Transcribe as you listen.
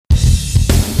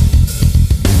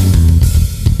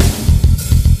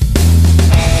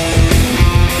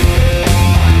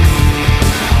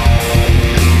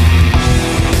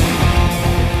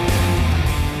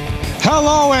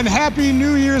Happy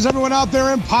New Year's, everyone out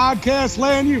there in podcast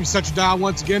land. You've set your dial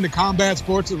once again to Combat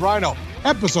Sports with Rhino,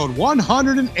 episode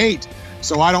 108.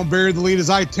 So I don't bury the lead as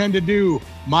I tend to do.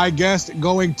 My guest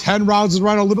going 10 rounds with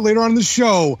Rhino a little bit later on in the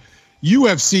show.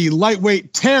 UFC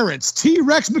lightweight Terrence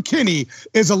T-Rex McKinney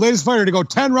is the latest fighter to go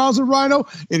 10 rounds with Rhino.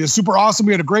 It is super awesome.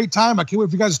 We had a great time. I can't wait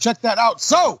for you guys to check that out.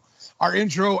 So our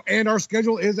intro and our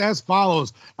schedule is as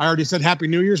follows. I already said Happy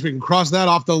New Year's. We can cross that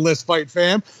off the list, Fight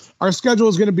Fam. Our schedule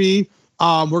is going to be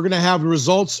we're going to have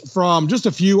results from just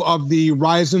a few of the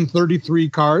Rizin 33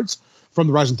 cards, from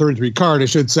the Rizin 33 card, I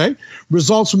should say.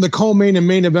 Results from the co-main and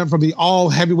main event from the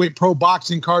all-heavyweight pro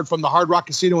boxing card from the Hard Rock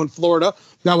Casino in Florida.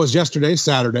 That was yesterday,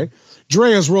 Saturday.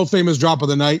 Drea's world-famous drop of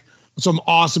the night. Some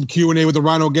awesome Q&A with the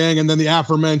Rhino Gang. And then the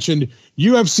aforementioned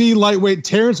UFC lightweight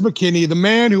Terrence McKinney, the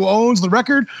man who owns the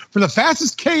record for the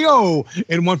fastest KO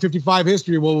in 155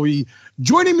 history, will be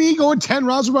joining me going 10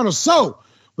 rounds with Rhino. So,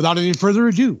 without any further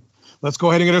ado, let's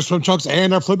go ahead and get our swim chunks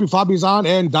and our flippy floppies on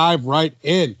and dive right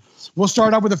in. We'll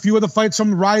start out with a few of the fights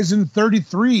from Rizin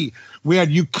 33. We had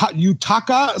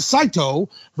Yutaka Saito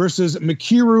versus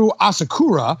Mikiru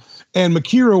Asakura, and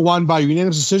Mikiru won by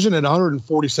unanimous decision at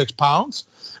 146 pounds.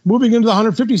 Moving into the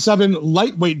 157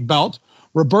 lightweight belt,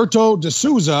 Roberto De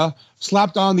Souza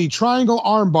slapped on the triangle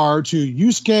armbar to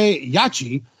Yusuke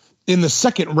Yachi in the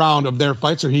second round of their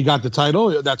fight, so he got the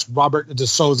title. That's Robert De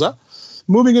Souza.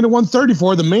 Moving into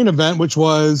 134, the main event, which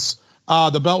was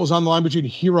the belt was on the line between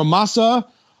Hiromasa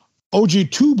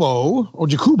Ojikubo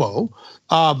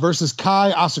versus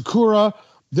Kai Asakura.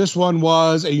 This one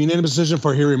was a unanimous decision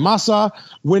for Hiromasa,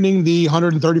 winning the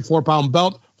 134-pound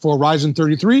belt for Rizin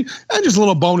 33. And just a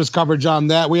little bonus coverage on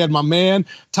that. We had my man,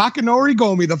 Takanori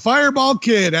Gomi, the Fireball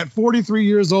Kid, at 43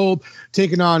 years old,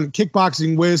 taking on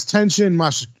kickboxing whiz Tenshin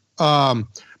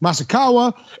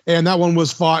Masakawa, and that one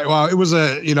was fought. Well, it was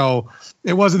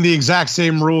it wasn't the exact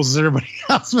same rules as everybody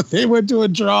else, but they went to a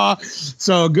draw.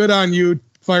 So good on you,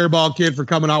 Fireball Kid, for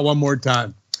coming out one more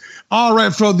time. All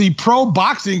right, for the pro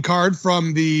boxing card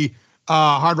from the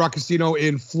Hard Rock Casino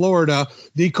in Florida,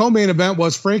 the co-main event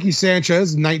was Frankie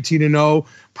Sanchez, 19-0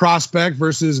 prospect,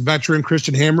 versus veteran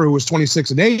Christian Hammer, who was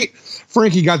 26-8.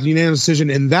 Frankie got the unanimous decision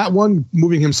in that one,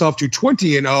 moving himself to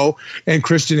 20-0, and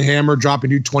Christian Hammer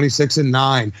dropping to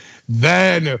 26-9.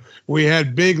 Then we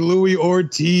had big Luis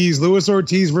Ortiz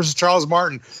versus Charles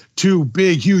Martin. Two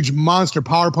big, huge monster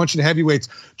power punching heavyweights.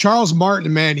 Charles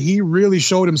Martin, man, he really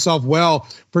showed himself well,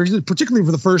 particularly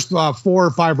for the first 4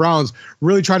 or 5 rounds.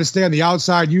 Really tried to stay on the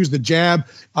outside, use the jab,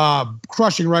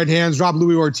 crushing right hands, dropped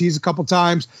Luis Ortiz a couple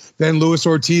times. Then Luis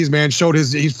Ortiz, man, showed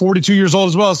he's 42 years old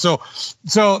as well. So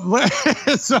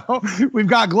we've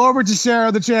got Glover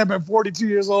Teixeira, the champ, at 42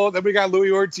 years old. Then we got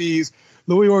Luis Ortiz.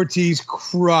 Luis Ortiz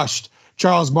crushed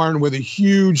Charles Martin with a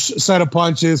huge set of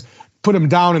punches, put him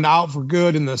down and out for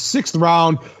good in the sixth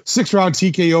round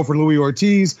TKO for Luis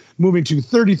Ortiz, moving to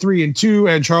 33-2,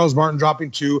 and Charles Martin dropping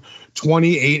to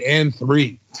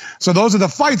 28-3. So those are the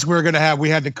fights we're going to have. We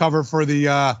had to cover for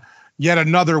the yet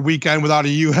another weekend without a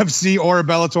UFC or a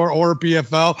Bellator or a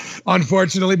PFL,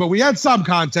 unfortunately. But we had some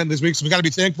content this week, so we got to be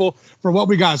thankful for what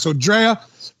we got. So Drea,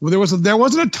 there wasn't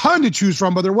a ton to choose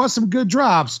from, but there was some good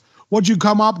drops. What'd you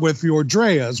come up with for your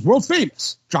Drea's world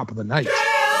famous drop of the night?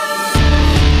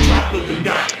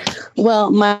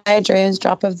 Well, my Drea's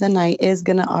drop of the night is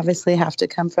going to obviously have to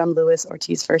come from Luis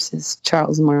Ortiz versus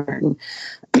Charles Martin.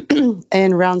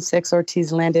 In round 6,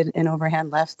 Ortiz landed an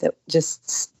overhand left that just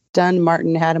stunned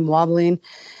Martin, had him wobbling.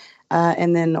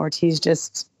 And then Ortiz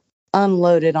just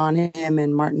unloaded on him,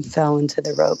 and Martin fell into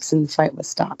the ropes, and the fight was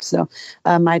stopped. So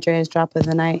my Drea's drop of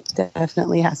the night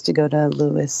definitely has to go to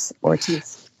Luis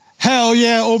Ortiz. Hell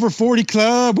yeah, over 40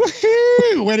 club.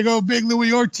 Woohoo! Way to go, big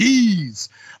Luis Ortiz.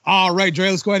 All right,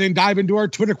 Dre, let's go ahead and dive into our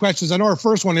Twitter questions. I know our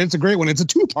first one, and it's a great one. It's a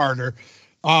two-parter.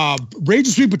 Rage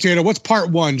of Sweet Potato, what's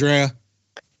part 1, Drea?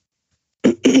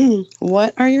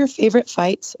 What are your favorite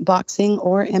fights, boxing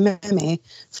or MMA,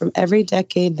 from every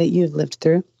decade that you've lived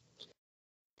through?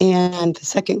 And the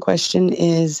second question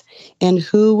is, and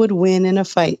who would win in a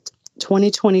fight?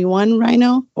 2021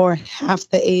 Rhino or half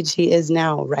the age he is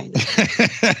now Rhino?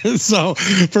 So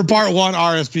for part 1,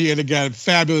 RSP, and again,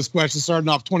 fabulous question, starting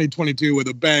off 2022 with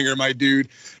a banger, my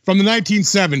dude. From the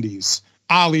 1970s,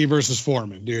 Ali versus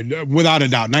Foreman, dude, without a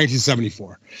doubt,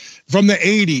 1974. From the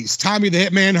 80s, Tommy the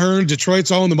Hitman Hearns,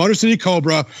 Detroit's own, the Motor City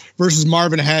Cobra versus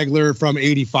Marvin Hagler from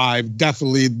 85.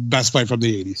 Definitely best fight from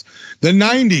the 80s. The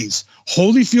 90s,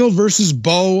 Holyfield versus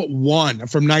Bo 1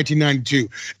 from 1992.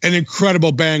 An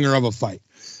incredible banger of a fight.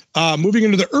 Moving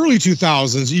into the early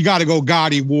 2000s, you got to go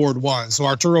Gotti Ward 1. So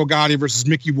Arturo Gotti versus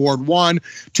Mickey Ward 1,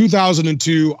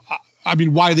 2002. I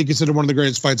mean, widely considered one of the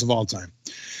greatest fights of all time.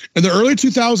 In the early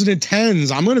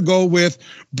 2010s, I'm going to go with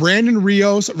Brandon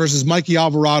Rios versus Mikey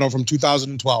Alvarado from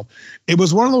 2012. It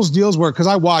was one of those deals where, because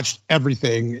I watched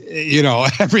everything,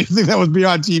 everything that was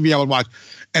beyond TV, I would watch.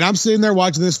 And I'm sitting there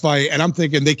watching this fight, and I'm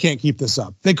thinking they can't keep this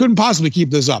up. They couldn't possibly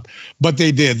keep this up, but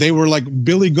they did. They were like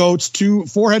Billy Goats,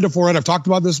 forehead to forehead. I've talked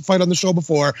about this fight on the show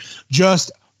before.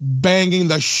 Just banging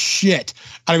the shit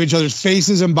out of each other's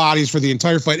faces and bodies for the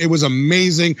entire fight. It was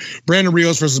amazing. Brandon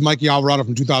Rios versus Mikey Alvarado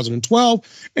from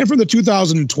 2012. And from the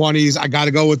 2020s, I got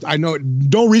to go with, I know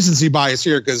no recency bias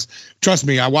here because trust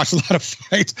me, I watched a lot of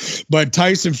fights, but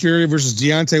Tyson Fury versus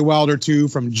Deontay Wilder 2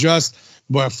 from just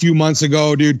a few months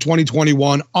ago, dude,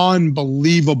 2021,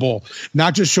 unbelievable.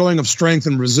 Not just showing of strength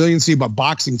and resiliency, but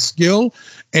boxing skill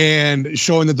and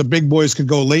showing that the big boys could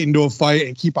go late into a fight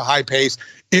and keep a high pace.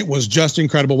 It was just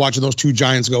incredible watching those two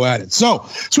giants go at it. So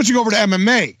switching over to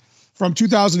MMA from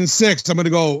 2006, I'm going to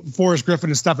go Forrest Griffin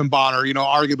and Stephan Bonner,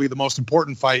 arguably the most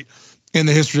important fight in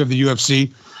the history of the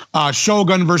UFC.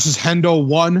 Shogun versus Hendo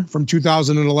 1 from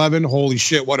 2011. Holy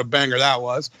shit, what a banger that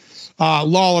was.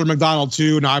 Lawler McDonald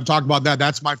 2. Now, I've talked about that.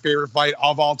 That's my favorite fight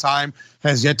of all time.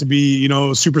 Has yet to be,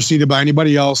 superseded by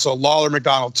anybody else. So Lawler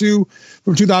McDonald 2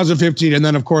 from 2015. And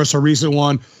then, of course, a recent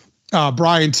one,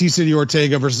 Brian T. City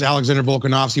Ortega versus Alexander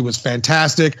Volkanovski was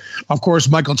fantastic. Of course,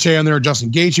 Michael Chandler,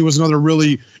 Justin Gaethje was another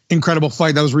really incredible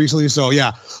fight that was recently. So,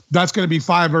 yeah, that's going to be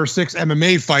 5 or 6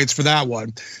 MMA fights for that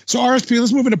one. So, RSP,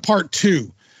 let's move into part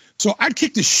 2. So I'd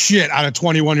kick the shit out of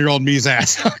 21-year-old me's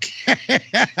ass. Okay.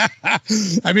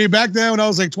 I mean, back then when I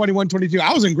was like 21, 22,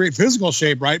 I was in great physical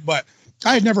shape, right? But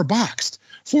I had never boxed.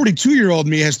 42-year-old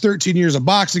me has 13 years of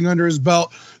boxing under his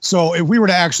belt. So if we were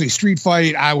to actually street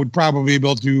fight, I would probably be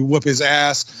able to whoop his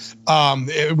ass.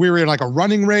 If we were in like a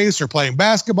running race or playing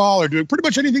basketball or doing pretty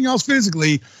much anything else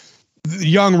physically, the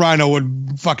young Rhino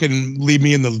would fucking leave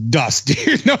me in the dust,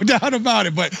 dude. No doubt about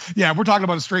it. But yeah, if we're talking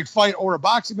about a straight fight or a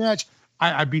boxing match,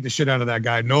 I beat the shit out of that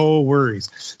guy. No worries.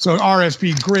 So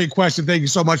RSP, great question. Thank you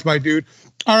so much, my dude.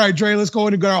 All right, Dre, let's go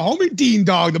in and go to our homie Dean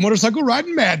Dog, the motorcycle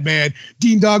riding madman.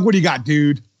 Dean Dog, what do you got,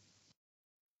 dude?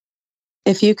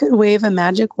 If you could wave a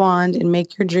magic wand and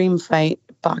make your dream fight,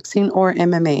 boxing or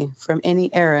MMA from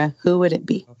any era, who would it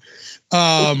be? So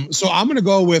I'm going to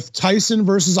go with Tyson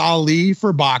versus Ali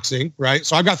for boxing, right?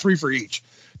 So I've got 3 for each.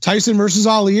 Tyson versus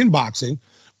Ali in boxing.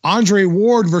 Andre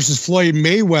Ward versus Floyd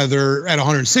Mayweather at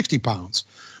 160 pounds.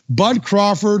 Bud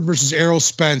Crawford versus Errol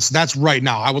Spence. That's right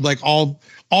now. I would like all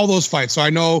those fights. So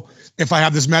I know if I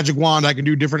have this magic wand, I can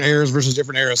do different eras versus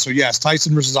different eras. So yes,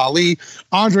 Tyson versus Ali,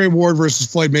 Andre Ward versus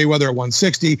Floyd Mayweather at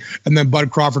 160, and then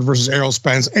Bud Crawford versus Errol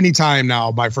Spence anytime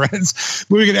now, my friends.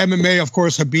 Moving at MMA, of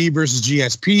course, Khabib versus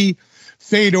GSP.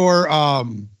 Fedor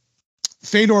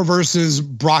versus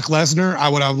Brock Lesnar. I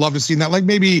would have loved to see that. Like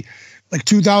maybe like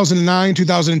 2009,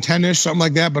 2010-ish, something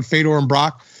like that, but Fedor and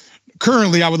Brock.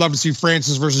 Currently, I would love to see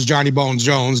Francis versus Johnny Bones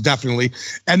Jones, definitely.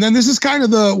 And then this is kind of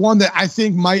the one that I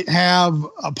think might have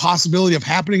a possibility of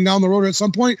happening down the road at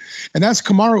some point, and that's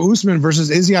Kamaru Usman versus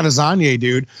Izzy Adesanya,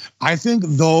 dude. I think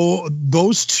though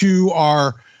those two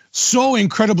are so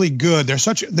incredibly good. They're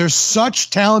such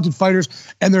talented fighters,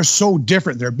 and they're so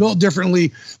different. They're built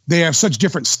differently. They have such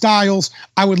different styles.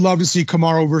 I would love to see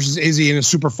Kamaru versus Izzy in a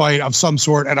super fight of some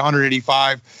sort at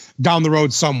 185 down the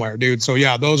road somewhere, dude. So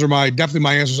yeah, those are definitely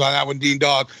my answers on that one, Dean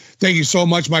Dog. Thank you so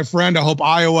much, my friend. I hope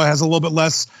Iowa has a little bit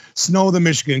less snow than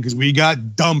Michigan because we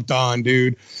got dumped on,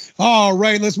 dude. All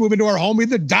right, let's move into our homie,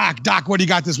 the Doc. Doc, what do you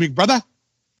got this week, brother?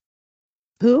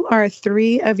 Who are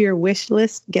 3 of your wish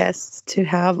list guests to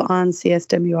have on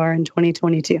CSWR in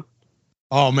 2022?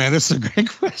 Oh, man, this is a great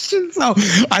question. So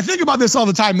I think about this all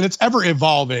the time, and it's ever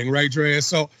evolving, right, Drea?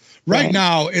 So right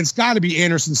now, it's got to be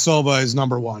Anderson Silva is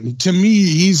number 1. To me,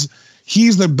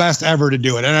 he's the best ever to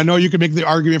do it. And I know you can make the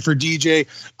argument for DJ.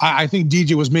 I think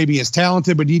DJ was maybe as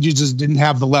talented, but DJ just didn't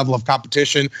have the level of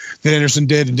competition that Anderson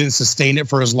did and didn't sustain it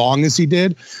for as long as he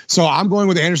did. So I'm going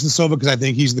with Anderson Silva because I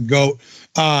think he's the GOAT.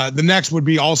 The next would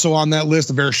be also on that list,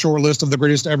 a very short list of the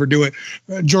greatest to ever do it,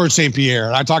 George St.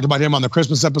 Pierre. I talked about him on the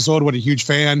Christmas episode. What a huge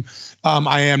fan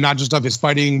I am, not just of his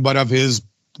fighting, but of the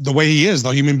way he is,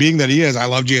 the human being that he is. I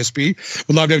love GSP.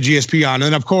 Would love to have GSP on. And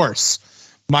then, of course,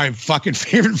 my fucking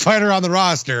favorite fighter on the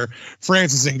roster,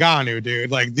 Francis Ngannou,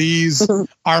 dude. Like, these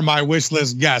are my wish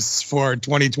list guests for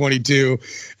 2022.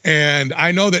 And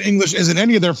I know that English isn't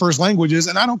any of their first languages,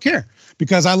 and I don't care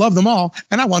because I love them all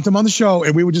and I want them on the show,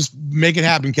 and we would just make it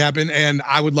happen, Captain, and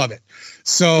I would love it.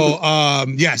 So,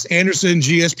 yes, Anderson,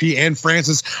 GSP, and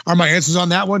Francis are my answers on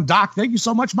that one. Doc, thank you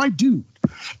so much, my dude.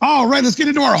 All right, let's get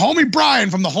into our homie Brian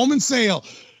from the Home and Sale.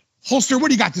 Holster, what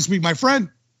do you got this week, my friend?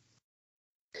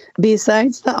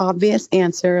 Besides the obvious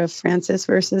answer of Francis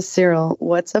versus Cyril,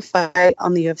 what's a fight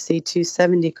on the UFC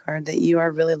 270 card that you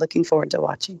are really looking forward to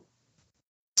watching?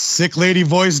 Sick lady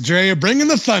voice, Drea, bringing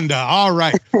the thunder. All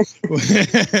right.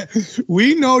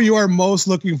 We know you are most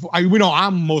looking for, we know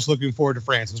I'm most looking forward to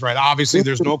Francis, right? Obviously,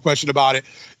 there's no question about it.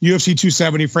 UFC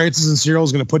 270, Francis and Cyril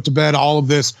is going to put to bed all of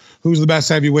this who's the best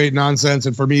heavyweight nonsense.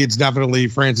 And for me, it's definitely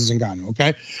Francis Ngannou,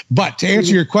 okay? But to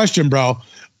answer your question, bro,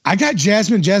 I got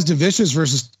Jasmine Jasudavicius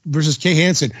versus Kay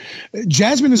Hansen.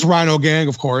 Jasmine is Rhino Gang,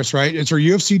 of course, right? It's her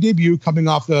UFC debut coming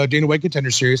off the Dana White Contender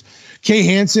Series. Kay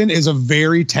Hansen is a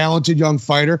very talented young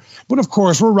fighter, but of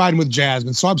course, we're riding with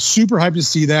Jasmine. So I'm super hyped to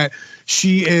see that.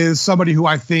 She is somebody who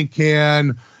I think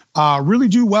can really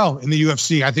do well in the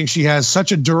UFC. I think she has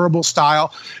such a durable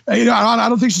style. I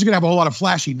don't think she's going to have a whole lot of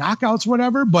flashy knockouts or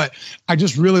whatever, but I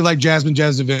just really like Jasmine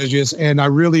Jasudavicius, and I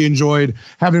really enjoyed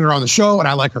having her on the show, and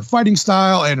I like her fighting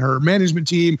style, and her management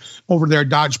team over there at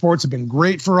Dodge Sports have been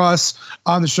great for us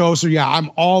on the show. So yeah,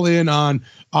 I'm all in on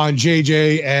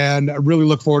JJ, and I really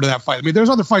look forward to that fight. I mean, there's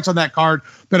other fights on that card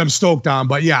that I'm stoked on,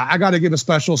 but yeah, I got to give a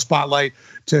special spotlight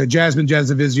to Jasmine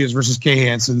Jasudavicius versus Kay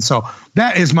Hansen. So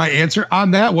that is my answer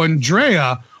on that one.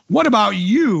 Drea, what about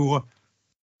you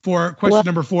for question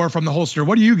number 4 from the holster?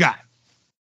 What do you got?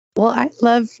 Well, I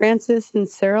love Francis and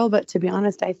Cyril, but to be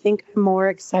honest, I think I'm more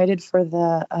excited for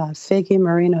the Figgy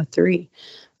Moreno 3.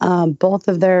 Both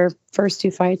of their first 2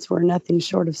 fights were nothing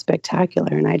short of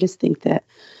spectacular, and I just think that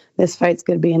this fight's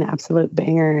going to be an absolute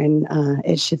banger, and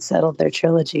it should settle their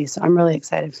trilogy. So I'm really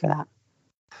excited for that.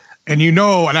 And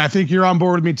and I think you're on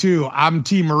board with me too. I'm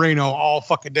Team Moreno all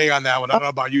fucking day on that one. I don't know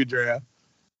about you, Drea.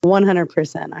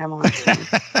 100%. I'm on.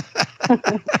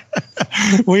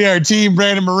 We are Team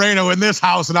Brandon Moreno in this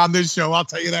house and on this show. I'll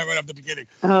tell you that right up the beginning.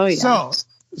 Oh, yeah.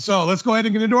 So let's go ahead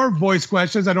and get into our voice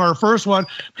questions. I know our first one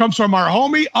comes from our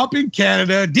homie up in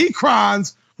Canada, D.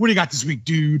 Crons. What do you got this week,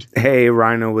 dude? Hey,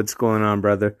 Rhino, what's going on,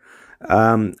 brother?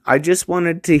 I just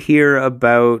wanted to hear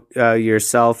about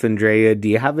yourself and Drea. Do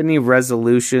you have any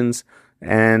resolutions,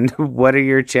 and what are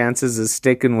your chances of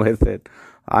sticking with it?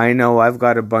 I know I've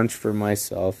got a bunch for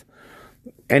myself.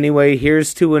 Anyway,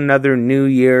 here's to another new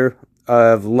year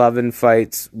of love and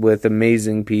fights with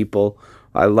amazing people.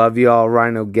 I love you all,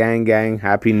 Rhino Gang.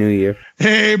 Happy New Year.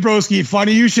 Hey, broski.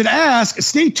 Funny you should ask.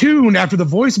 Stay tuned after the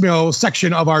voicemail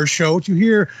section of our show to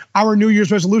hear our New Year's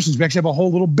resolutions. We actually have a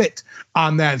whole little bit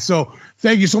on that. So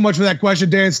thank you so much for that question,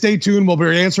 Dan. Stay tuned. We'll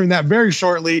be answering that very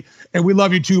shortly. And we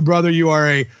love you too, brother. You are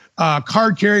a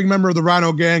card-carrying member of the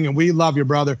Rhino Gang, and we love you,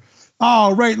 brother.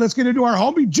 All right, let's get into our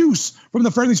homie Juice from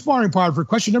the Friendly Sparring Pod for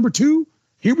question number 2.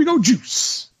 Here we go,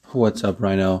 Juice. What's up,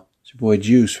 Rhino? It's your boy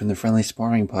Juice from the Friendly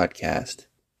Sparring Podcast.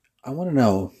 I want to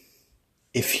know,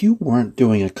 if you weren't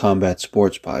doing a combat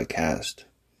sports podcast,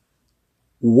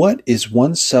 what is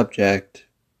one subject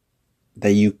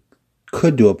that you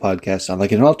could do a podcast on?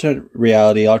 Like in an alternate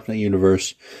reality, alternate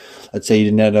universe, let's say you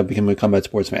didn't end up becoming a combat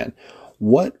sports fan.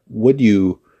 What would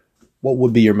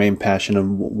be your main passion,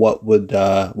 and what would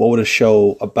a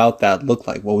show about that look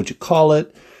like? What would you call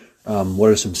it? What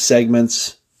are some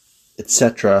segments,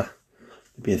 etc.?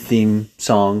 Maybe a theme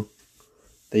song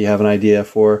that you have an idea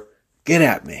for. Get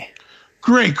at me.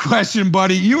 Great question,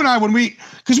 buddy. You and I,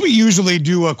 because we usually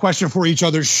do a question for each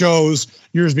other's shows,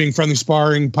 yours being Friendly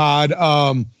Sparring Pod.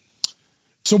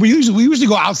 So we usually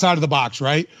go outside of the box,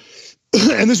 right?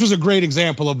 And this was a great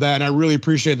example of that, and I really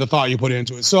appreciate the thought you put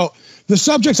into it. So the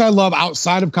subjects I love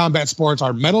outside of combat sports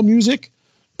are metal music,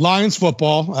 Lions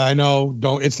football. I know,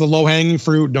 it's the low-hanging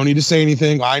fruit. Don't need to say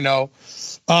anything. I know.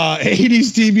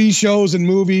 80s TV shows and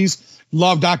movies.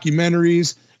 Love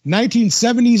documentaries.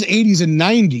 1970s, 80s, and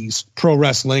 90s pro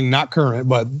wrestling, not current,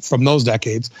 but from those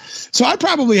decades. So I'd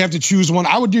probably have to choose one.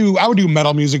 I would do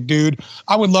metal music, dude.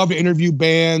 I would love to interview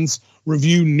bands,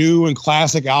 review new and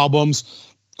classic albums.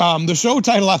 The show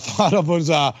title I thought of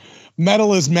was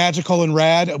Metal is Magical and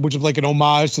Rad, which is like an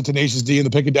homage to Tenacious D and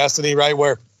the Pick of Destiny, right?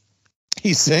 Where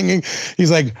he's singing,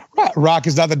 he's like, rock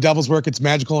is not the devil's work, it's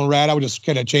magical and rad. I would just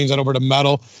kind of change that over to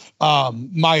metal.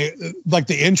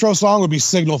 The intro song would be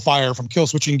Signal Fire from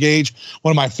Killswitch Engage,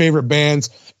 one of my favorite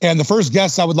bands. And the first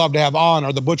guests I would love to have on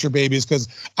are the Butcher Babies, because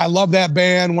I love that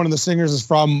band. One of the singers is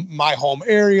from my home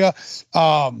area.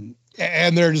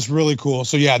 And they're just really cool.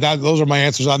 So yeah, those are my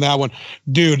answers on that one.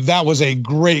 Dude, that was a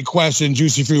great question,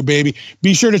 Juicy Fruit Baby.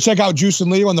 Be sure to check out Juice and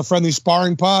Leo on the Friendly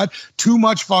Sparring Pod. Too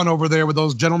much fun over there with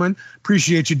those gentlemen.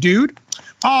 Appreciate you, dude.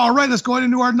 All right, let's go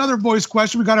into our another voice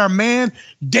question. We got our man,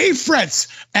 Dave Fretz,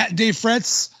 at Dave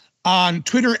Fretz on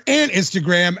Twitter and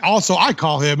Instagram. Also, I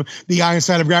call him the Eye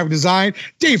Inside of Graphic Design.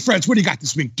 Dave Fretz, what do you got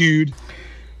this week, dude?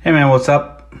 Hey, man, what's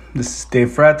up? This is Dave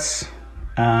Fretz.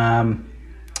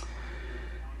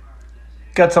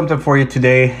 got something for you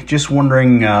today. Just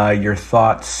wondering your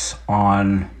thoughts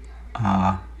on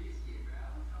Khamzat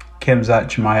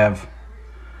Chimaev.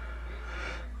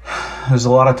 There's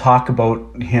a lot of talk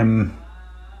about him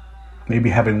maybe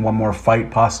having one more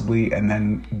fight possibly and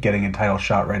then getting a title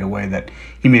shot right away, that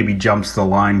he maybe jumps the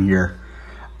line here.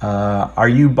 Are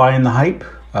you buying the hype?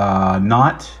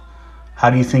 Not? How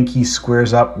do you think he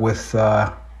squares up with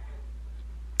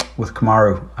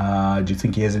Kamaru? Do you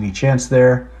think he has any chance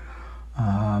there?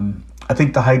 I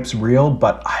think the hype's real,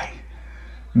 but I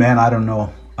don't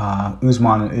know.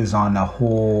 Usman is on a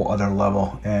whole other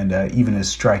level, and even his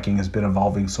striking has been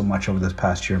evolving so much over this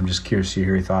past year. I'm just curious to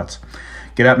hear your thoughts.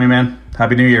 Get at me, man.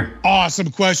 Happy New Year.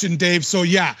 Awesome question, Dave. So,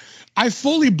 yeah, I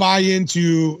fully buy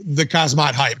into the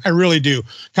Khamzat hype. I really do.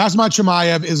 Khamzat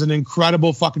Chimaev is an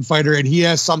incredible fucking fighter, and he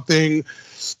has something.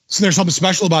 So there's something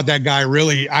special about that guy,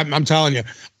 really. I'm telling you.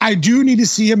 I do need to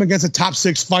see him against a top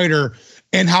 6 fighter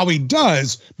and how he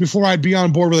does before I'd be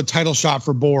on board with a title shot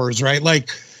for Boers, right? Like,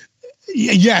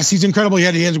 yes, he's incredible. He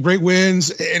has great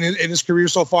wins in his career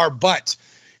so far, but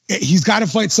he's got to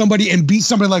fight somebody and beat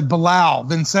somebody like Bilal,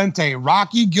 Vincente,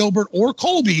 Rocky, Gilbert, or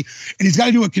Colby, and he's got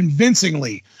to do it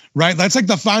convincingly, right? That's like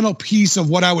the final piece of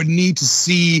what I would need to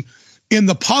see in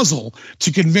the puzzle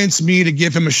to convince me to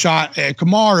give him a shot at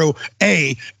Kamaru,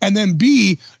 A, and then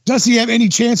B, does he have any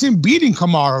chance in beating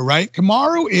Kamaru, right?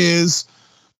 Kamaru is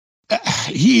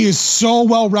so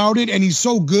well-rounded and he's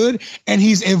so good and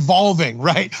he's evolving,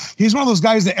 right? He's one of those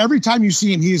guys that every time you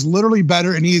see him, he is literally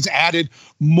better and he's added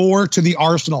more to the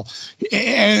arsenal.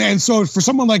 And so for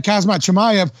someone like Khamzat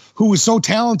Chimaev, who is so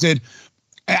talented,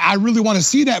 I really want to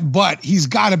see that, but he's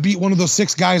got to beat one of those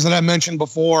 6 guys that I mentioned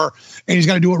before, and he's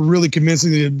got to do it really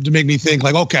convincingly to make me think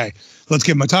like, okay, let's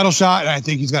give him a title shot, and I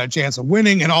think he's got a chance of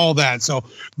winning and all that. So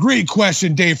great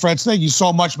question, Dave Fretz. Thank you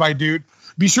so much, my dude.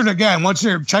 Be sure to, again, once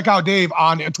you check out Dave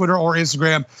on Twitter or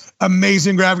Instagram.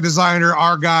 Amazing graphic designer,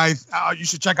 our guy. You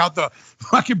should check out the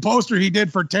fucking poster he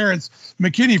did for Terrence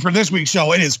McKinney for this week's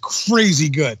show. It is crazy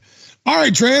good. All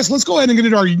right, Treyas, let's go ahead and get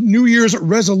into our New Year's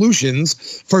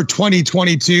resolutions for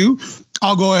 2022.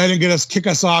 I'll go ahead and kick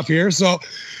us off here. So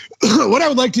what I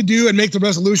would like to do and make the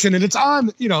resolution, and it's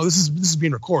on, this is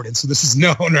being recorded, so this is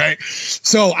known, right?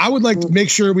 So I would like to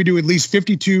make sure we do at least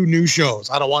 52 new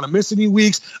shows. I don't want to miss any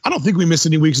weeks. I don't think we missed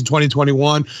any weeks in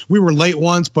 2021. We were late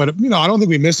once, but I don't think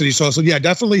we missed any shows. So yeah,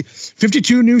 definitely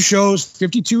 52 new shows,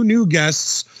 52 new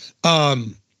guests.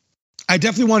 I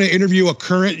definitely want to interview a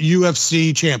current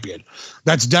UFC champion.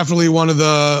 That's definitely one of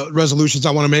the resolutions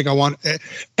I want to make. I want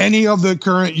any of the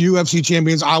current UFC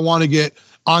champions I want to get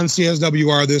on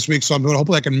CSWR this week. So I'm going to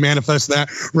hopefully I can manifest that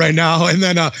right now. And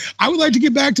then I would like to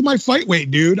get back to my fight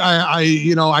weight, dude. I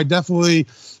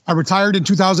retired in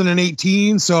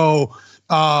 2018. So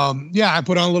I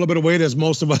put on a little bit of weight, as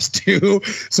most of us do.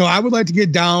 So I would like to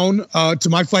get down to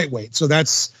my fight weight. So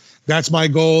that's my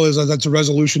goal. That's a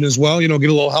resolution as well. Get a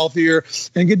little healthier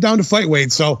and get down to fight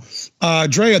weight. So,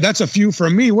 Drea, that's a few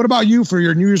from me. What about you for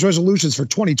your New Year's resolutions for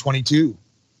 2022?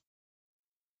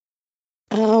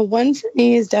 One for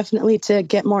me is definitely to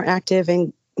get more active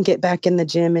and get back in the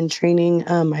gym and training.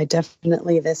 I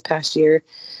definitely this past year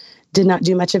did not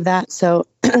do much of that. So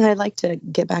I'd like to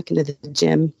get back into the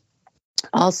gym.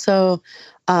 Also,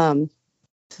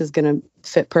 this is going to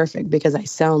fit perfect because I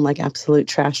sound like absolute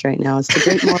trash right now. Is to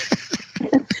drink more,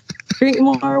 drink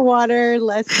more water,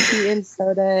 less tea and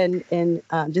soda, and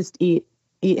just eat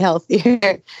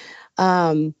healthier.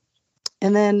 And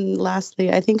then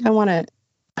lastly, I think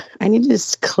I need to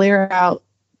just clear out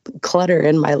clutter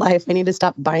in my life. I need to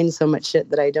stop buying so much shit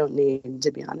that I don't need,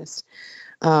 to be honest.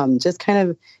 Just kind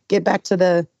of get back to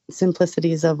the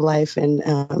simplicities of life and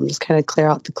just kind of clear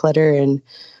out the clutter and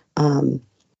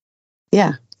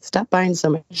stop buying so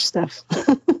much stuff.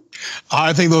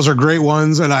 I think those are great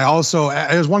ones. And I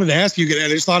just wanted to ask you, I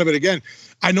just thought of it again.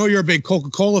 I know you're a big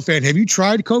Coca-Cola fan. Have you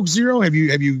tried Coke Zero? Have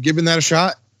you given that a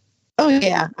shot? Oh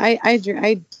yeah.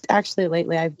 I actually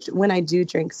lately, when I do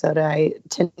drink soda, I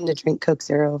tend to drink Coke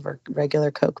Zero over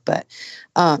regular Coke, but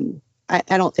I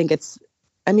don't think it's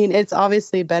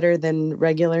obviously better than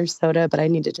regular soda, but I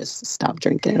need to just stop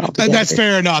drinking it altogether. That's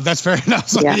fair enough.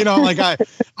 So, yeah.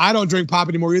 I don't drink pop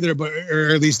anymore either,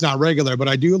 or at least not regular, but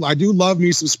I do love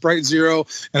me some Sprite Zero,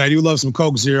 and I do love some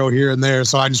Coke Zero here and there.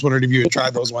 So I just wondered if you had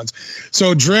tried those ones.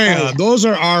 So Drea, Those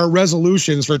are our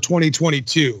resolutions for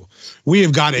 2022. We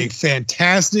have got a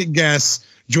fantastic guest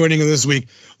joining us this week.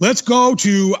 Let's go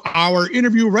to our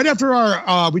interview right after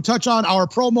we touch on our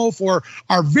promo for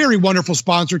our very wonderful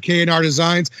sponsor, K&R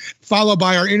Designs, followed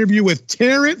by our interview with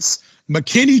Terrence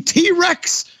McKinney.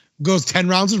 T-Rex goes 10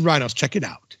 rounds of Rhinos. Check it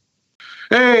out.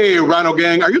 Hey, Rhino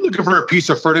Gang, are you looking for a piece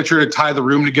of furniture to tie the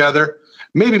room together?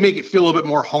 Maybe make it feel a little bit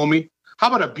more homey. How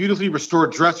about a beautifully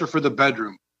restored dresser for the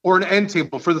bedroom or an end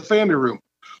table for the family room?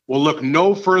 Well, look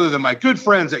no further than my good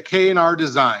friends at K&R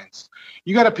Designs.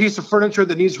 You got a piece of furniture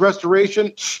that needs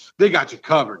restoration? They got you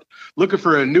covered. Looking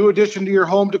for a new addition to your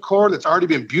home decor that's already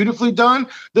been beautifully done?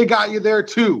 They got you there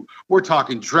too. We're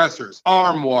talking dressers,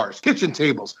 armoires, kitchen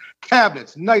tables,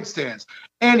 cabinets, nightstands,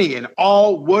 any and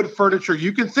all wood furniture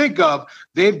you can think of,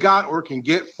 they've got or can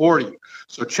get for you.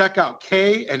 So check out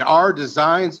K&R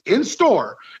Designs in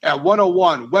store at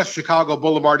 101 West Chicago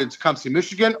Boulevard in Tecumseh,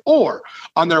 Michigan, or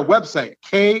on their website,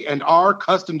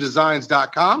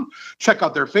 KandRCustomDesigns.com. Check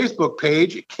out their Facebook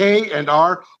page,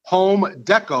 K&R Home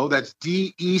Deco, that's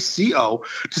DECO,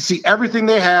 to see everything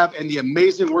they have and the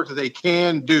amazing work that they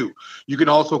can do. You can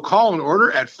also call and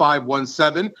order at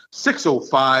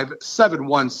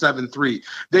 517-605-7173.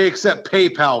 They accept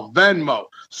PayPal, Venmo,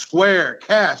 Square,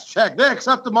 Cash, Check. They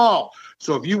accept them all.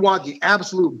 So if you want the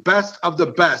absolute best of the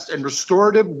best and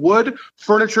restorative wood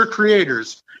furniture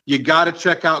creators, you got to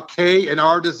check out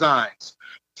K&R Designs.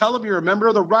 Tell them you're a member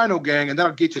of the Rhino Gang, and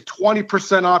that'll get you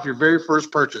 20% off your very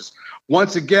first purchase.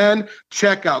 Once again,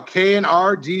 check out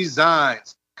K&R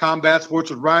Designs. Combat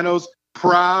Sports with Rhinos,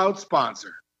 proud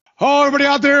sponsor. Oh, everybody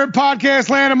out there in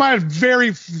podcast land, and my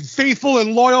very faithful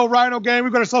and loyal Rhino Gang,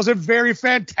 we've got ourselves a very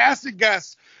fantastic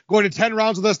guest going to 10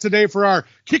 rounds with us today for our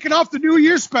kicking off the New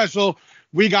Year special.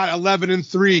 We got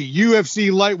 11-3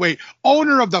 UFC lightweight,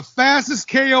 owner of the fastest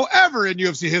KO ever in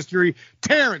UFC history,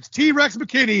 Terrence T-Rex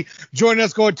McKinney, joining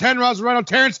us going 10 rounds with Rhino.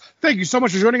 Terrence, thank you so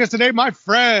much for joining us today, my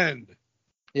friend.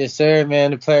 Yes, sir,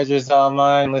 man. The pleasure is all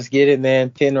mine. Let's get it,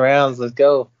 man. 10 rounds. Let's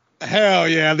go. Hell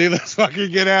yeah, dude. Let's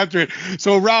fucking get after it.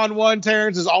 So round one,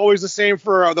 Terrence, is always the same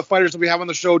for the fighters that we have on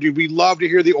the show, dude. We love to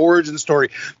hear the origin story,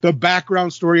 the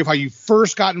background story of how you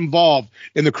first got involved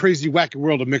in the crazy, wacky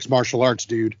world of mixed martial arts,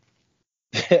 dude.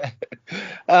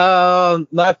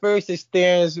 My first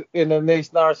experience in the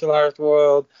mixed martial arts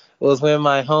world was when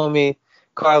my homie,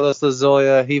 Carlos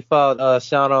Lazoya, he fought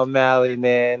Sean O'Malley,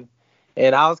 man.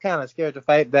 And I was kind of scared to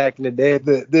fight back in the day,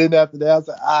 but then after that, I was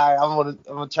like, all right, I'm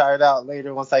gonna try it out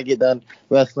later once I get done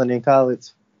wrestling in college.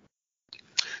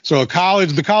 So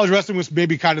the college wrestling was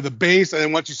maybe kind of the base, and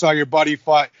then once you saw your buddy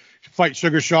fight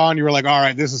Sugar Sean, you were like, all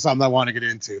right, this is something I want to get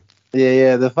into.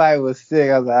 Yeah, the fight was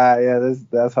sick. I was like, all right, yeah,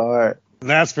 that's hard.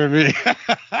 That's for me.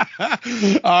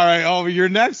 All right. Oh, your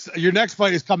next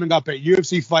fight is coming up at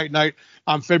UFC Fight Night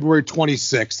on February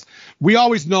 26th. We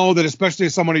always know that, especially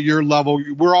as someone at your level,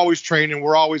 we're always training,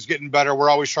 we're always getting better, we're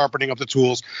always sharpening up the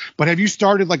tools. But have you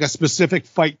started like a specific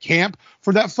fight camp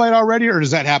for that fight already, or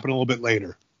does that happen a little bit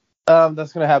later?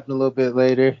 That's gonna happen a little bit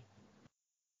later.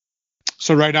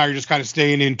 So right now you're just kind of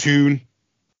staying in tune.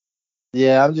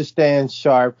 Yeah, I'm just staying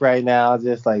sharp right now,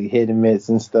 just like hitting mitts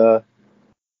and stuff.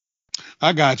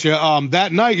 I got you.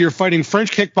 That night you're fighting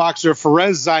French kickboxer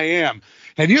Fares Ziam.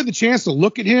 Have you had the chance to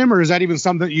look at him, or is that even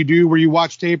something that you do where you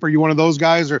watch tape? Are you one of those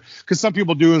guys, or because some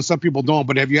people do and some people don't?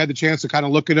 But have you had the chance to kind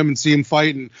of look at him and see him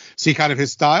fight and see kind of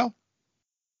his style?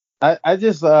 I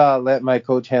just let my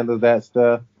coach handle that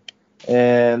stuff,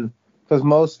 and because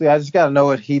mostly I just gotta know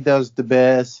what he does the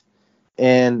best,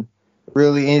 and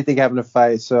really anything happen to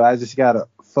fight. So I just gotta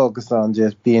focus on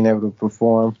just being able to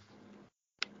perform.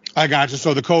 I got you.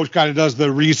 So the coach kind of does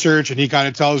the research and he kind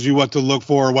of tells you what to look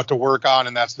for, what to work on,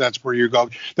 and that's where you go.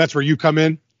 That's where you come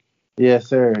in. Yes,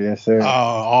 sir. Yes, sir. Oh,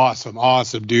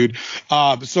 awesome, dude.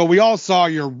 So we all saw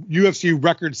your UFC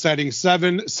record-setting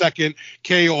 7-second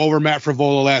KO over Matt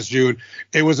Frevola last June.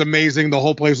 It was amazing. The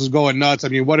whole place was going nuts. I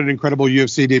mean, what an incredible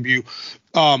UFC debut.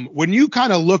 When you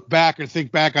kind of look back and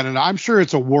think back on it, I'm sure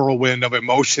it's a whirlwind of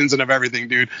emotions and of everything,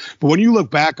 dude. But when you look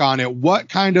back on it,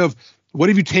 what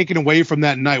have you taken away from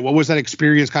that night? What was that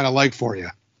experience kind of like for you?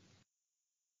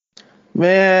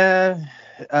 Man,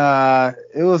 it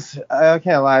was, I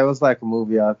can't lie, it was like a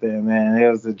movie out there, man. It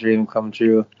was a dream come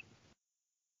true.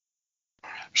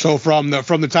 So from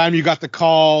the time you got the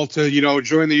call to,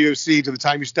 join the UFC to the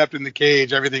time you stepped in the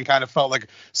cage, everything kind of felt like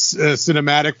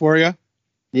cinematic for you?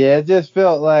 Yeah, it just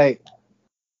felt like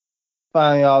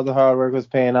finally all the hard work was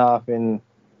paying off, and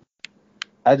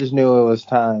I just knew it was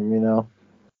time,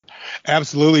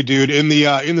 Absolutely, dude. In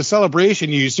the celebration,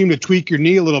 you seem to tweak your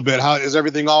knee a little bit. How is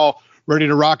everything all ready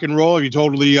to rock and roll? Are you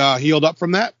totally healed up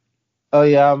from that? Oh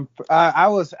yeah, I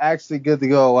was actually good to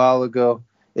go a while ago.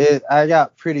 I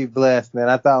got pretty blessed, man.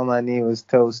 I thought my knee was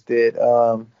toasted,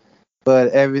 but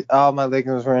all my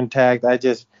ligaments were intact. I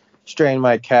just strained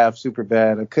my calf super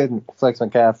bad. I couldn't flex my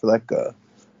calf for like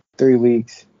 3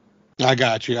 weeks. I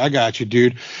got you,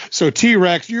 dude. So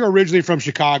T-Rex, you're originally from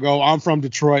Chicago. I'm from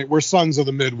Detroit. We're sons of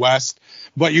the Midwest,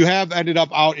 but you have ended up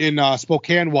out in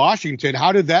Spokane, Washington.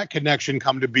 How did that connection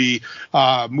come to be,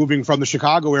 moving from the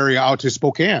Chicago area out to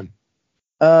Spokane?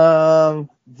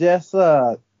 Just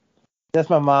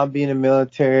my mom being in the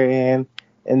military, and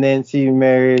then she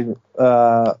married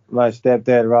my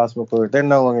stepdad Ross McClure. They're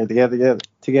no longer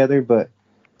together, but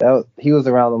he was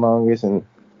around the longest,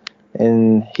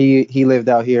 and he lived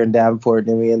out here in Davenport,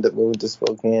 and we ended up moving to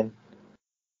Spokane.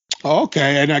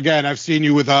 Okay, and again, I've seen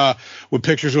you with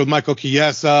pictures with Michael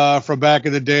Chiesa from back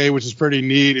in the day, which is pretty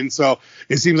neat. And so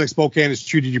it seems like Spokane has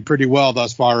treated you pretty well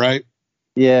thus far, right?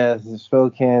 Yeah,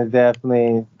 Spokane is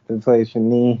definitely the place for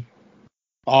me.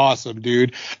 Awesome,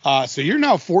 dude. So you're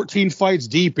now 14 fights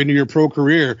deep into your pro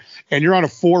career, and you're on a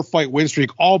 4-fight win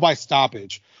streak, all by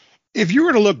stoppage. If you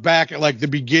were to look back at like the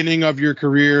beginning of your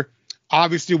career,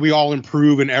 obviously we all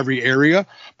improve in every area,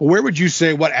 but where would you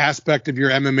say, what aspect of your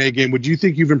MMA game would you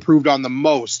think you've improved on the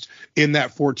most in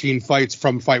that 14 fights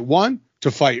from fight one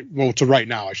to to right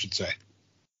now, I should say?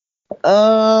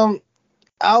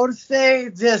 I would say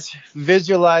just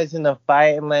visualizing the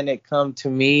fight and letting it come to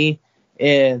me,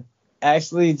 and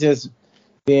actually just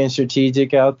being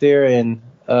strategic out there and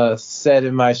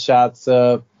setting my shots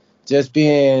up, just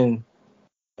being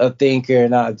a thinker,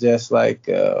 not just like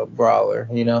a brawler,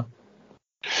 you know?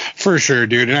 For sure,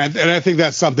 dude. And I think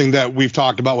that's something that we've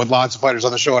talked about with lots of fighters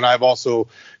on the show, and I've also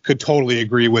could totally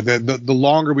agree with it. The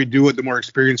longer we do it, the more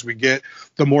experience we get,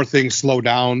 the more things slow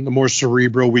down, the more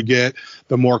cerebral we get,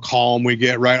 the more calm we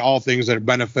get, right? All things that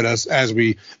benefit us as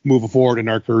we move forward in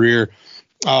our career.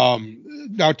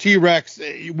 Now, T-Rex,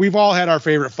 we've all had our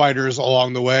favorite fighters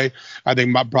along the way. I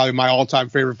think probably my all-time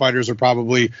favorite fighters are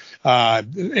probably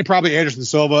Anderson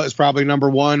Silva is probably number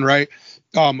one, right?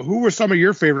 Who were some of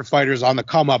your favorite fighters on the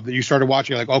come up that you started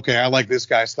watching? Like, okay, I like this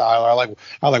guy's style. I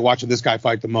like watching this guy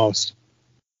fight the most.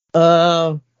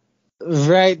 Right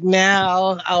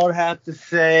now, I would have to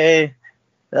say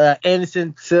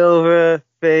Anderson Silva,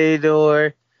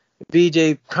 Fedor,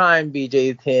 BJ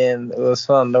 10. It was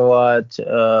fun to watch.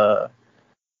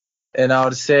 And I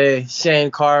would say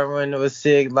Shane Carwin was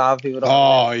sick. A lot of people don't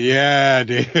know. Yeah,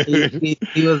 dude.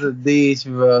 He was a beast,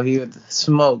 bro. He would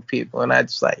smoke people, and I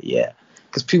just like, yeah.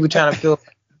 Because people trying to feel,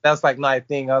 that's like my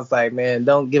thing. I was like, man,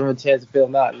 don't give them a chance to feel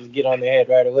not. Just get on their head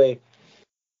right away.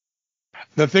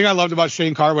 The thing I loved about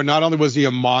Shane Carwin, not only was he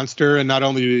a monster, and not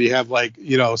only did he have like,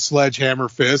 sledgehammer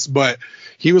fists, but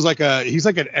he's like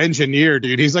an engineer,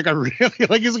 dude. He's like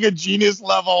he's like a genius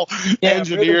level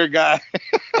engineer really, guy.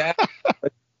 Yeah.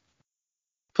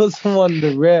 Put someone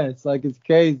to rest. Like, it's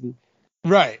crazy.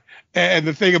 Right. And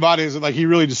the thing about it is, like, he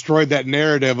really destroyed that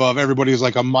narrative of everybody's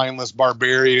like a mindless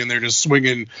barbarian and they're just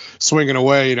swinging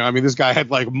away. I mean, this guy had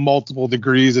like multiple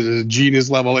degrees as a genius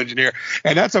level engineer.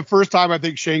 And that's the first time I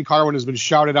think Shane Carwin has been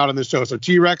shouted out on this show. So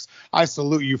T-Rex, I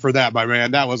salute you for that, my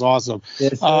man. That was awesome.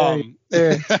 Yes,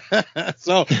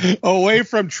 So away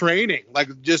from training,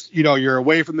 like just, you're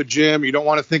away from the gym. You don't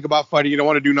want to think about fighting. You don't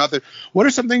want to do nothing. What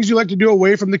are some things you like to do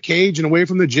away from the cage and away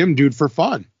from the gym, dude, for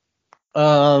fun?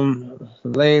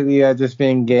 Lately I just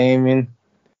been gaming,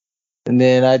 and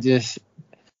then I just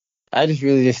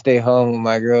really just stay home with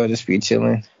my girl, just be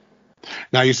chilling.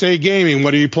 Now you say gaming,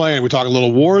 what are you playing? We talk a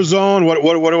little Warzone. What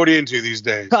are you into these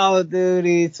days? Call of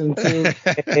Duty, some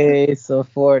 2K, some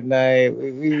Fortnite.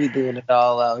 We be doing it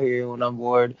all out here when I'm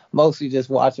bored. Mostly just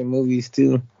watching movies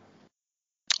too.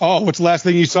 Oh, what's the last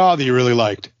thing you saw that you really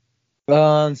liked?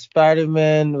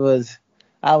 Spider-Man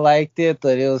I liked it,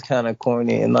 but it was kind of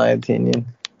corny in my opinion.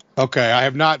 Okay, I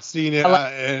have not seen it.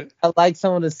 I like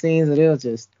some of the scenes, but it was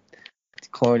just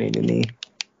corny to me.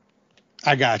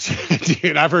 I got you,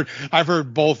 dude. I've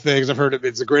heard both things. I've heard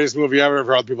it's the greatest movie ever. I've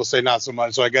heard other people say not so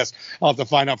much. So I guess I'll have to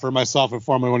find out for myself and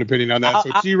form my own opinion on that.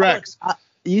 So T-Rex,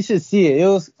 you should see it. It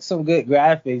was some good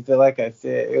graphics, but like I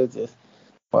said, it was just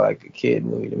more like a kid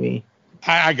movie to me.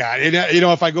 I got it.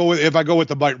 If I go with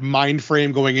the mind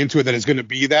frame going into it that it's going to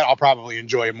be that, I'll probably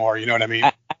enjoy it more. You know what I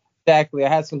mean? Exactly. I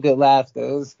had some good laughs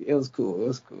though. It was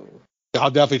cool. I'll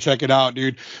definitely check it out,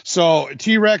 dude. So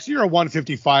T-Rex, you're a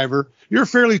 155er. You're a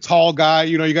fairly tall guy.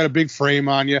 You got a big frame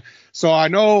on you. So I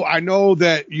know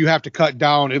that you have to cut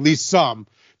down at least some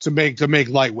to make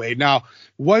lightweight. Now,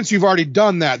 once you've already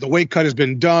done that, the weight cut has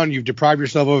been done. You've deprived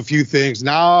yourself of a few things.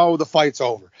 Now the fight's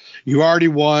over. You already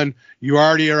won. You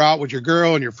already are out with your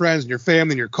girl and your friends and your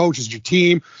family and your coaches, your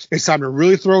team. It's time to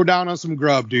really throw down on some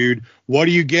grub, dude. What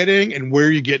are you getting and where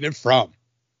are you getting it from?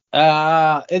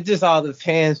 It just all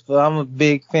depends, but I'm a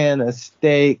big fan of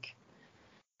steak.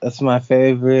 That's my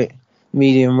favorite,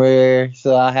 medium rare.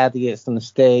 So I had to get some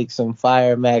steak, some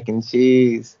fire mac and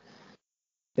cheese.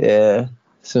 Yeah,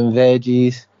 some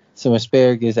veggies, some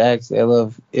asparagus. Actually, I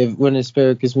love when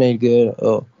asparagus made good.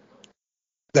 Oh,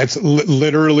 That's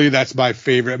literally that's my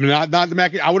favorite. I mean, not the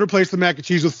mac. I would replace the mac and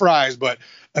cheese with fries, but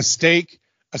a steak,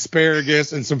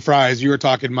 asparagus, and some fries. You were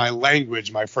talking my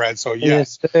language, my friend. So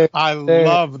yes, I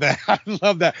love that. I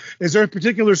love that. Is there a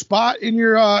particular spot in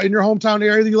your hometown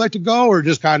area that you like to go, or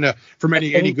just kind of from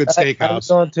any good steakhouse?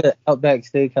 I'm going to Outback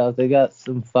Steakhouse. They got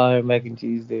some fire mac and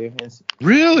cheese there.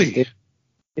 Really?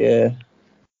 Yeah.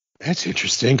 That's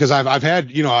interesting because I've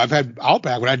had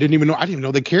Outback, but I didn't even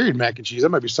know they carried mac and cheese. That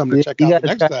might be something to check out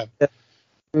next time.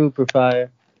 Super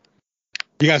fire.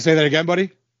 You gotta say that again,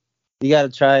 buddy. You gotta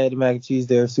try it. The mac and cheese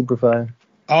there, super fire.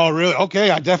 Oh, really? Okay,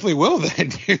 I definitely will then,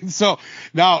 dude. So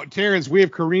now, Terrence, we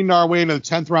have careened our way into the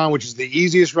 10th round, which is the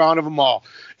easiest round of them all.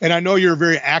 And I know you're a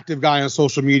very active guy on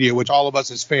social media, which all of us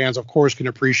as fans, of course, can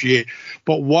appreciate.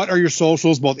 But what are your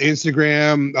socials, both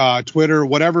Instagram, Twitter,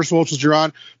 whatever socials you're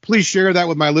on? Please share that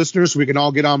with my listeners so we can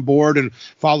all get on board and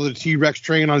follow the T-Rex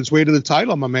train on its way to the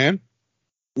title, my man.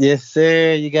 Yes,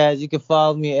 sir. You guys, you can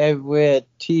follow me everywhere at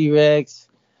T-Rex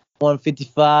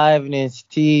 155, and it's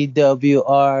TWRECKS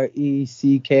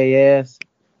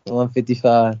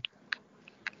 155.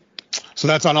 So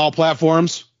that's on all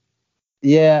platforms?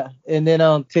 Yeah, and then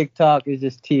on TikTok it's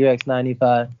just T-Rex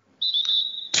 95.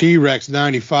 T-Rex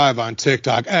 95 on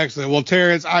TikTok. Excellent. Well,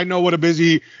 Terrence, I know what a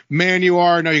busy man you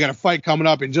are. I know you got a fight coming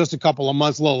up in just a couple of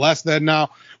months, a little less than now.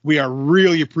 We are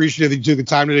really appreciative that you took the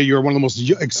time today. You're one of the most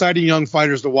exciting young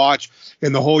fighters to watch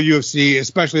in the whole UFC,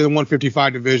 especially the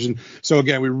 155 division. So,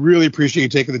 again, we really appreciate you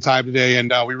taking the time today,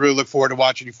 and we really look forward to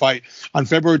watching you fight on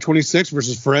February 26th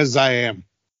versus Fares Ziam.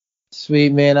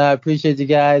 Sweet, man. I appreciate you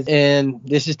guys. And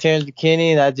this is Terrence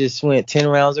McKinney, and I just went 10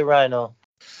 rounds of Rhino.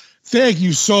 Thank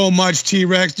you so much,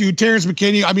 T-Rex. Dude, Terrence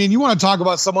McKinney, I mean, you want to talk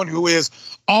about someone who is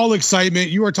all excitement.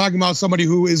 You are talking about somebody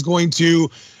who is going to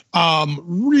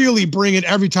really bring it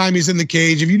every time he's in the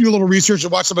cage. If you do a little research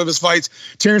and watch some of his fights,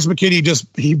 Terrence McKinney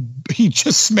he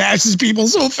just smashes people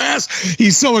so fast.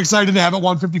 He's so excited to have it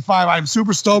 155. I'm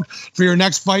super stoked for your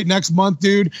next fight next month,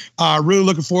 dude. Really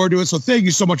looking forward to it. So thank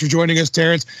you so much for joining us,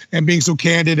 Terrence, and being so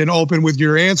candid and open with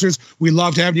your answers. We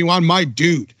loved having you on, my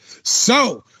dude.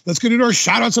 So let's get into our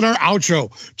shout outs and our outro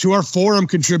to our forum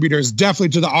contributors, definitely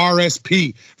to the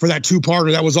RSP for that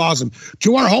two-parter. That was awesome.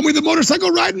 To our homie, the motorcycle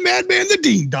riding madman, the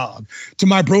Dean Dog. To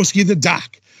my broski, the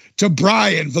Doc. To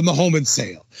Brian from the Home and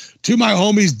Sale. To my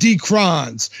homies, D.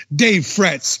 Crons, Dave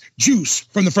Fretz, Juice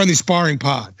from the Friendly Sparring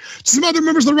Pod. To some other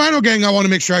members of the Rhino Gang, I want to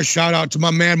make sure I shout out to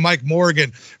my man, Mike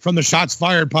Morgan from the Shots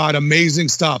Fired Pod. Amazing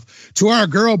stuff. To our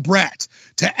girl, Brat.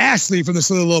 To Ashley from the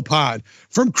Silly Little Pod.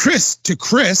 From Chris to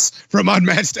Chris from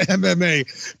Unmatched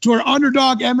MMA. To our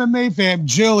underdog MMA fam,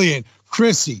 Jillian,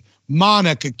 Chrissy,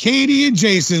 Monica, Katie, and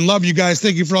Jason. Love you guys.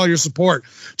 Thank you for all your support.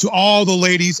 To all the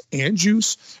ladies and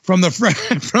Juice from the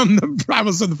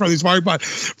Friendly Sparring Pod,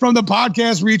 from the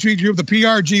podcast retweet group, the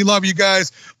PRG. Love you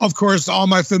guys. Of course, all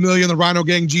my familia, the Rhino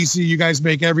Gang GC. You guys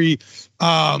make every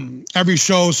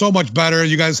show so much better.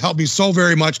 You guys help me so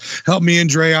very much. Help me and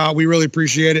Dre out. We really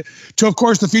appreciate it. To, of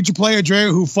course, the feature player, Dre,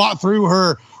 who fought through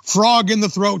her frog in the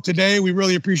throat today. We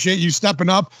really appreciate you stepping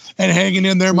up and hanging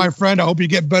in there, my friend. I hope you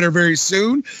get better very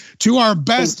soon. To our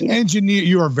best engineer,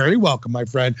 you are very welcome, my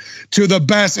friend. To the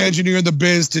best engineer in the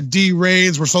biz, to D.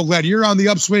 Rains. We're so glad you're on the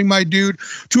upswing, my dude.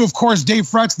 To, of course, Dave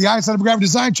Fretz, the Eyesight of Graphic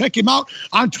Design. Check him out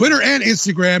on Twitter and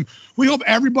Instagram. We hope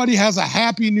everybody has a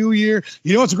happy new year.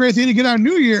 You know, it's a great thing to get on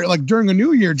New Year, like during a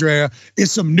new year, Drea,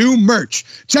 is some new merch.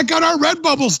 Check out our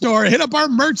Redbubble store. Hit up our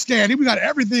merch stand. We got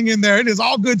everything in there. It is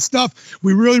all good stuff.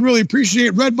 We really, really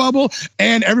appreciate Redbubble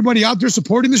and everybody out there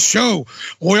supporting the show.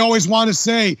 We always want to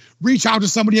say, reach out to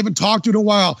somebody you haven't talked to in a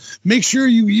while. Make sure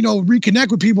you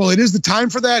reconnect with people. It is the time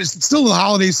for that. It's still the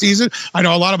holiday season. I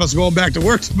know a lot of us are going back to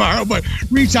work tomorrow, but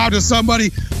reach out to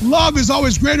somebody. Love is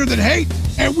always greater than hate,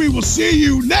 and we will see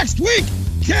you next week.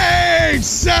 Cage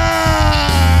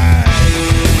Side!